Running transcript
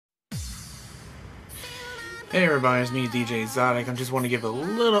Hey everybody, it's me DJ Exotic. I just want to give a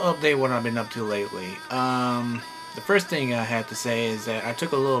little update what I've been up to lately. The first thing I have to say is that I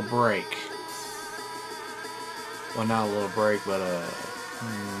took a little break. Well, not a little break, but a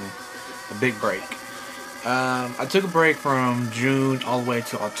big break. I took a break from June all the way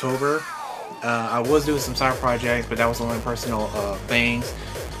to October. I was doing some side projects, but that was only personal things.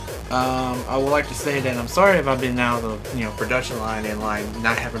 I would like to say that I'm sorry if I've been out of the production line and like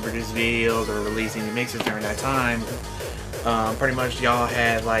not having produced videos or releasing any mixes during that time. Pretty much y'all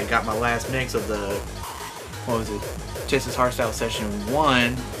had like got my last mix of the Texas Hardstyle Session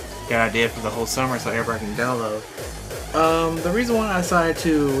 1 that I did for the whole summer, so everybody can download. The reason why I decided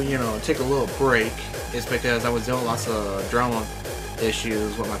to take a little break is because I was doing lots of drama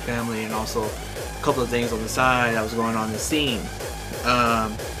issues with my family and also a couple of things on the side that was going on in the scene.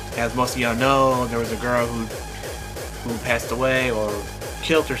 As most of y'all know, there was a girl who passed away or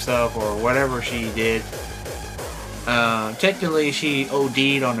killed herself or whatever she did. Technically, she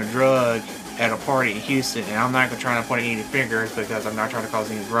OD'd on a drug at a party in Houston, and I'm not gonna try to point any fingers because I'm not trying to cause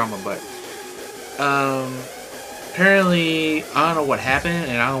any drama. But apparently, I don't know what happened,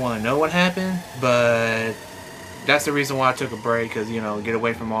 and I don't want to know what happened. But that's the reason why I took a break, because get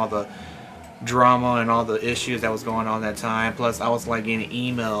away from all the drama and all the issues that was going on that time. Plus I was like getting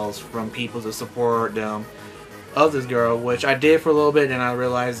emails from people to support them of this girl, which I did for a little bit, and I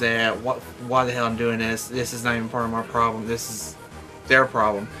realized that why the hell I'm doing this is not even part of my problem, this is their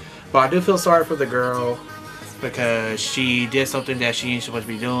problem. But I do feel sorry for the girl because she did something that she ain't supposed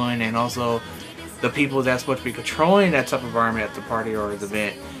to be doing, and also the people that's supposed to be controlling that type of environment at the party or the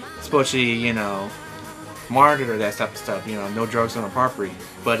event supposed to monitor that type of stuff, no drugs on the property,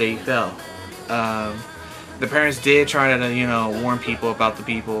 but they fell. The parents did try to, warn people about the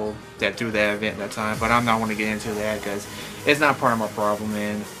people that threw that event that time, but I'm not going to get into that because it's not part of my problem,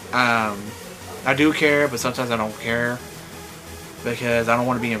 and I do care, but sometimes I don't care because I don't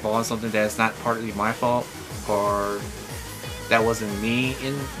want to be involved in something that's not partly my fault or that wasn't me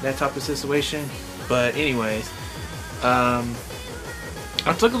in that type of situation. But anyways, I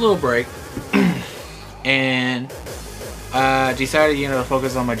took a little break and I decided, to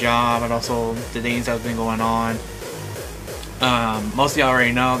focus on my job and also the things that have been going on. Most of y'all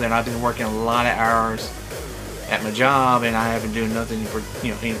already know that I've been working a lot of hours at my job, and I haven't been doing nothing,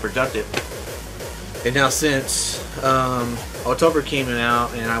 any productive. And now since October came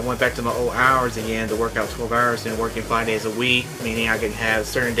out, and I went back to my old hours again to work out 12 hours and working 5 days a week, meaning I can have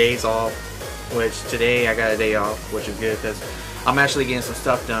certain days off. Which today I got a day off, which is good because I'm actually getting some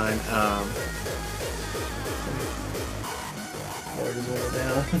stuff done.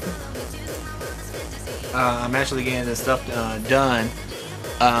 I'm actually getting this stuff done.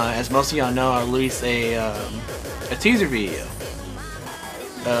 As most of y'all know, I released a teaser video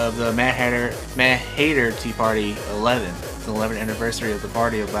of the Mad Hater Tea Party 11. It's the 11th anniversary of the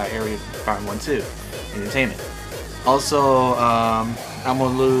party by Area 512 Entertainment. Also, I'm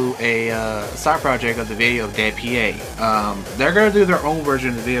gonna do a side project of the video of Dead PA. They're gonna do their own version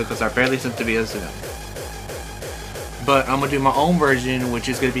of the video because I barely sent the videos to them. But I'm gonna do my own version, which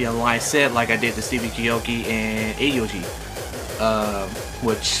is gonna be a live set like I did to Stevie Kioki and Ayoji,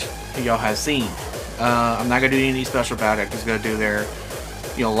 which y'all have seen. I'm not gonna do anything special about it. I'm just gonna do their,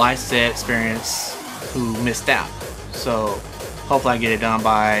 live set experience who missed out. So hopefully I get it done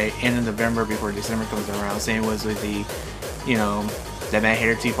by end of November before December comes around. Same was with the, that Mad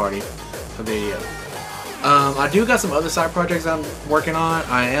Hater Tea Party video. I do got some other side projects I'm working on.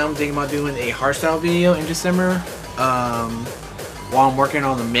 I am thinking about doing a hardstyle video in December. While I'm working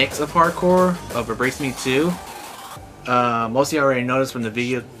on the mix of hardcore of Embrace Me 2. Most of you already noticed from the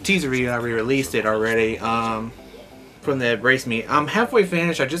teaser video I re-released it already. From the Embrace Me. I'm halfway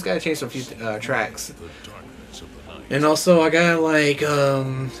finished. I just gotta change some few tracks. And also I gotta like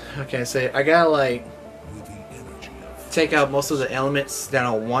how can I say it? I gotta like take out most of the elements that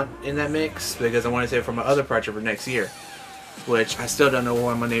I want in that mix because I want to save it for my other project for next year, which I still don't know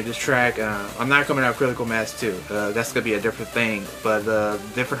what I'm gonna name this track. I'm not coming out Critical Mass 2. That's gonna be a different thing, but the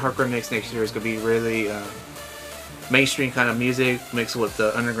different hardcore mix next year is gonna be really mainstream kind of music mixed with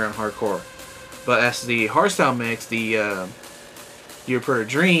the underground hardcore. But as the hardstyle mix, the Your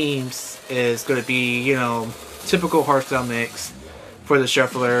Dreams is gonna be typical hardstyle mix for the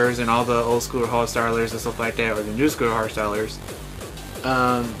shufflers and all the old school hardstylers and stuff like that, or the new school hardstylers.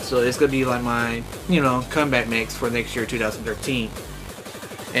 So it's gonna be like my comeback mix for next year, 2013.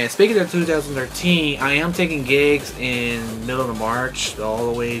 And speaking of 2013, I am taking gigs in middle of March all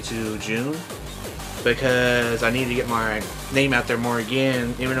the way to June because I need to get my name out there more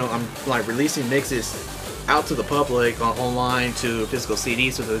again. Even though I'm like releasing mixes out to the public online to physical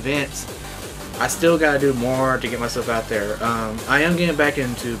CDs with events, I still gotta do more to get myself out there. I am getting back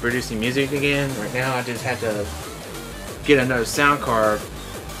into producing music again. Right now I just had to get another sound card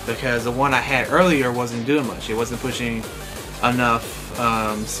because the one I had earlier wasn't doing much. It wasn't pushing enough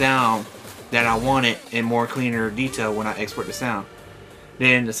sound that I wanted in more cleaner detail when I export the sound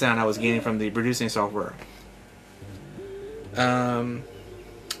than the sound I was getting from the producing software.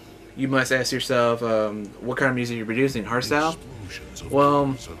 You must ask yourself, what kind of music you're producing? Hardstyle?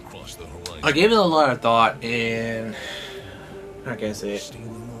 Well, I gave it a lot of thought, and how can I say it?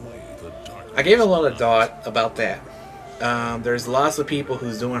 I gave it a lot of thought about that. There's lots of people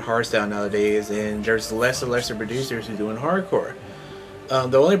who's doing hardstyle nowadays, and there's less and lesser producers who's doing hardcore.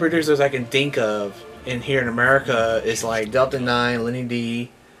 The only producers I can think of in here in America is like Delta 9, Lenny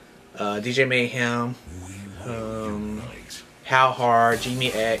D, DJ Mayhem, How Hard,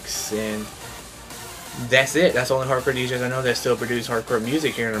 Jimmy X, and that's it. That's the only hardcore DJs I know that still produce hardcore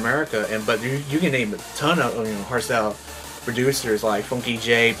music here in America. But you can name a ton of hardstyle producers like Funky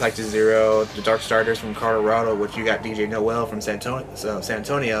J, Plexus Zero, the Dark Starters from Colorado, which you got DJ Noel from San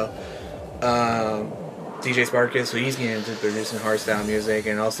Antonio, DJ Sparkus, who he's getting into producing hardstyle music,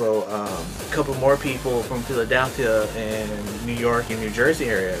 and also a couple more people from Philadelphia and New York and New Jersey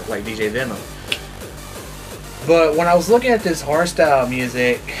area like DJ Venom. But when I was looking at this hardstyle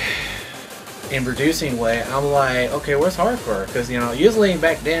music in producing way, I'm like, okay, what's hardcore? Because usually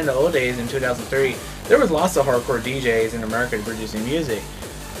back then in the old days in 2003, there was lots of hardcore DJs in America producing music.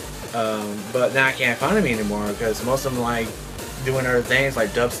 But now I can't find them anymore because most of them like doing other things like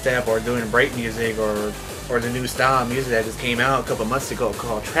dubstep or doing break music or the new style of music that just came out a couple months ago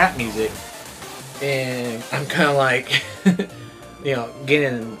called trap music. And I'm kind of like,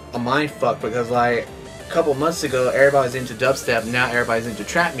 getting a mind fuck because like a couple months ago everybody's into dubstep, now everybody's into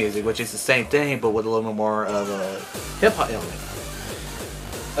trap music, which is the same thing but with a little bit more of a hip hop element.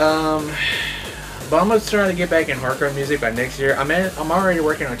 But I'm gonna try to get back in hardcore music by next year. I'm already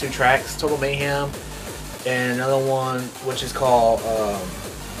working on 2 tracks, Total Mayhem, and another one which is called a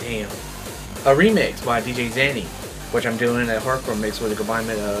remix by DJ Zanny, which I'm doing a hardcore mix with a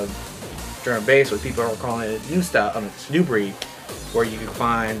combination of drum and bass, what people are calling it new style, new breed, where you can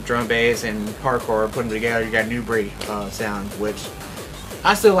find drum bass and hardcore, put them together. You got new breed sound, which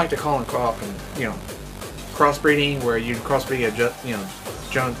I still like to call crossbreeding, where you crossbreed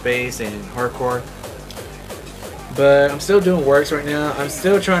drum bass and hardcore. But I'm still doing works right now. I'm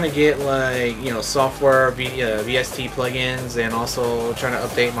still trying to get like software VST plugins, and also trying to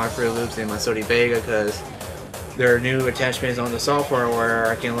update my Fruity Loops and my Sony Vega because there are new attachments on the software where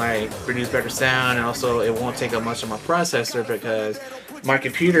I can like produce better sound, and also it won't take up much of my processor because my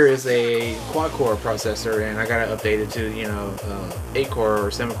computer is a quad-core processor, and I gotta update it to 8-core or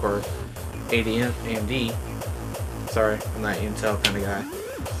 7-core AMD. Sorry, I'm not an Intel kind of guy.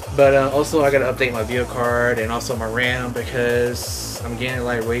 But also I gotta update my video card and also my RAM because I'm getting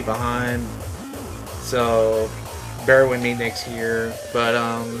like way behind. So bear with me next year. But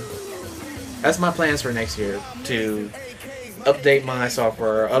that's my plans for next year, to update my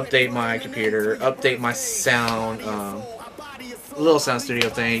software, update my computer, update my sound, little sound studio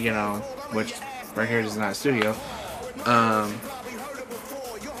thing, which right here is not a studio.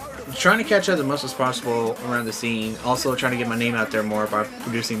 Trying to catch up as much as possible around the scene. Also trying to get my name out there more by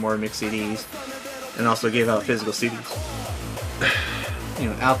producing more mixed CDs, and also give out physical CDs,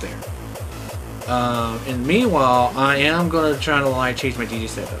 out there. And meanwhile, I am gonna try to like change my DJ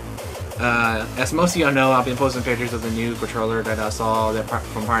setup. As most of y'all know, I've been posting pictures of the new controller that I saw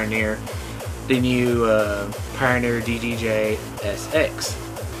from Pioneer, the new Pioneer DDJ SX,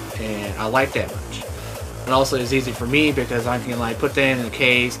 and I like that much. And also it's easy for me because I can like put that in a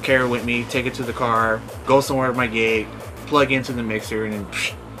case, carry it with me, take it to the car, go somewhere at my gig, plug into the mixer, and then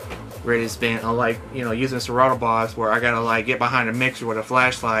ready to spin. I like using Serato Box where I gotta like get behind a mixer with a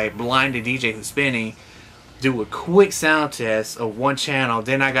flashlight, blind the DJ who's spinning, do a quick sound test of one channel,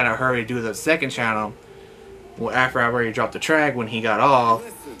 then I gotta hurry to do the second channel. Well, after I already dropped the track when he got off,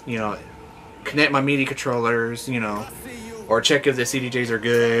 connect my MIDI controllers, or check if the CDJs are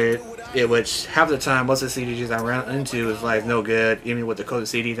good. Which half the time, most of the CDJs I run into is like no good, even with the coded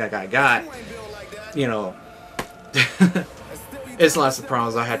CD that I got. It's lots of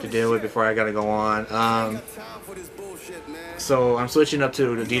problems I have to deal with before I gotta go on. So I'm switching up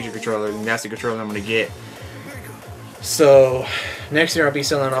to the DJ controller, and that's the controller I'm gonna get. So next year I'll be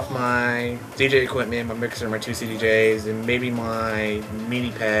selling off my DJ equipment, my mixer, my 2 CDJs, and maybe my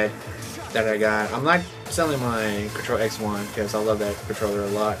MIDI pad that I got. I'm not selling my Control X1 because I love that controller a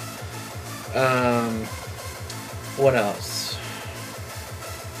lot. What else?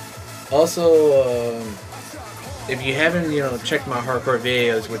 Also, if you haven't, checked my hardcore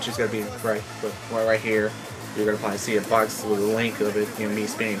videos, which is gonna be right here, you're gonna probably see a box with a link of it, me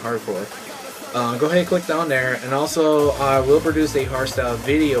spinning hardcore. Go ahead and click on there, and also I will produce a hardstyle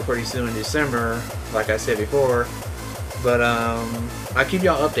video pretty soon in December, like I said before. But I'll keep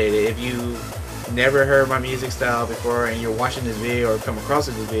y'all updated. If you never heard my music style before and you're watching this video or come across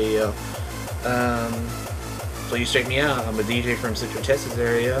this video, please check me out. I'm a DJ from Central Texas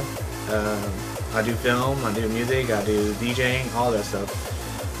area. I do film, I do music, I do DJing, all that stuff.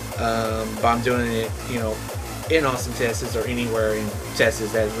 But I'm doing it, in Austin, Texas, or anywhere in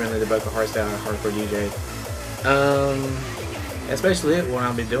Texas that's really the Bucket Hardstyle hardcore DJ. Especially what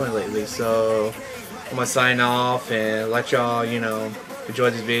I've been doing lately. So I'm gonna sign off and let y'all, enjoy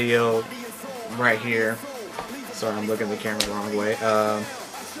this video right here. Sorry, I'm looking at the camera the wrong way.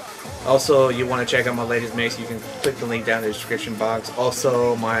 Also, you want to check out my latest mix, you can click the link down in the description box.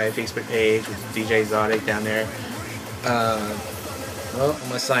 Also, my Facebook page with DJ Exotic down there. Well, I'm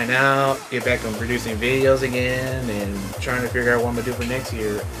going to sign out, get back on producing videos again, and trying to figure out what I'm going to do for next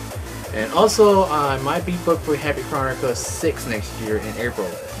year. And also, I might be booked for Happy Chronicles 6 next year in April.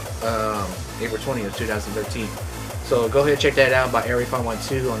 April 20th, 2013. So go ahead and check that out by Area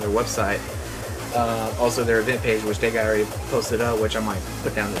 512 on their website. Also their event page, which they got already posted up, which I might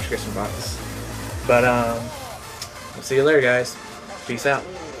put down in the description box. But, I'll see you later, guys. Peace out.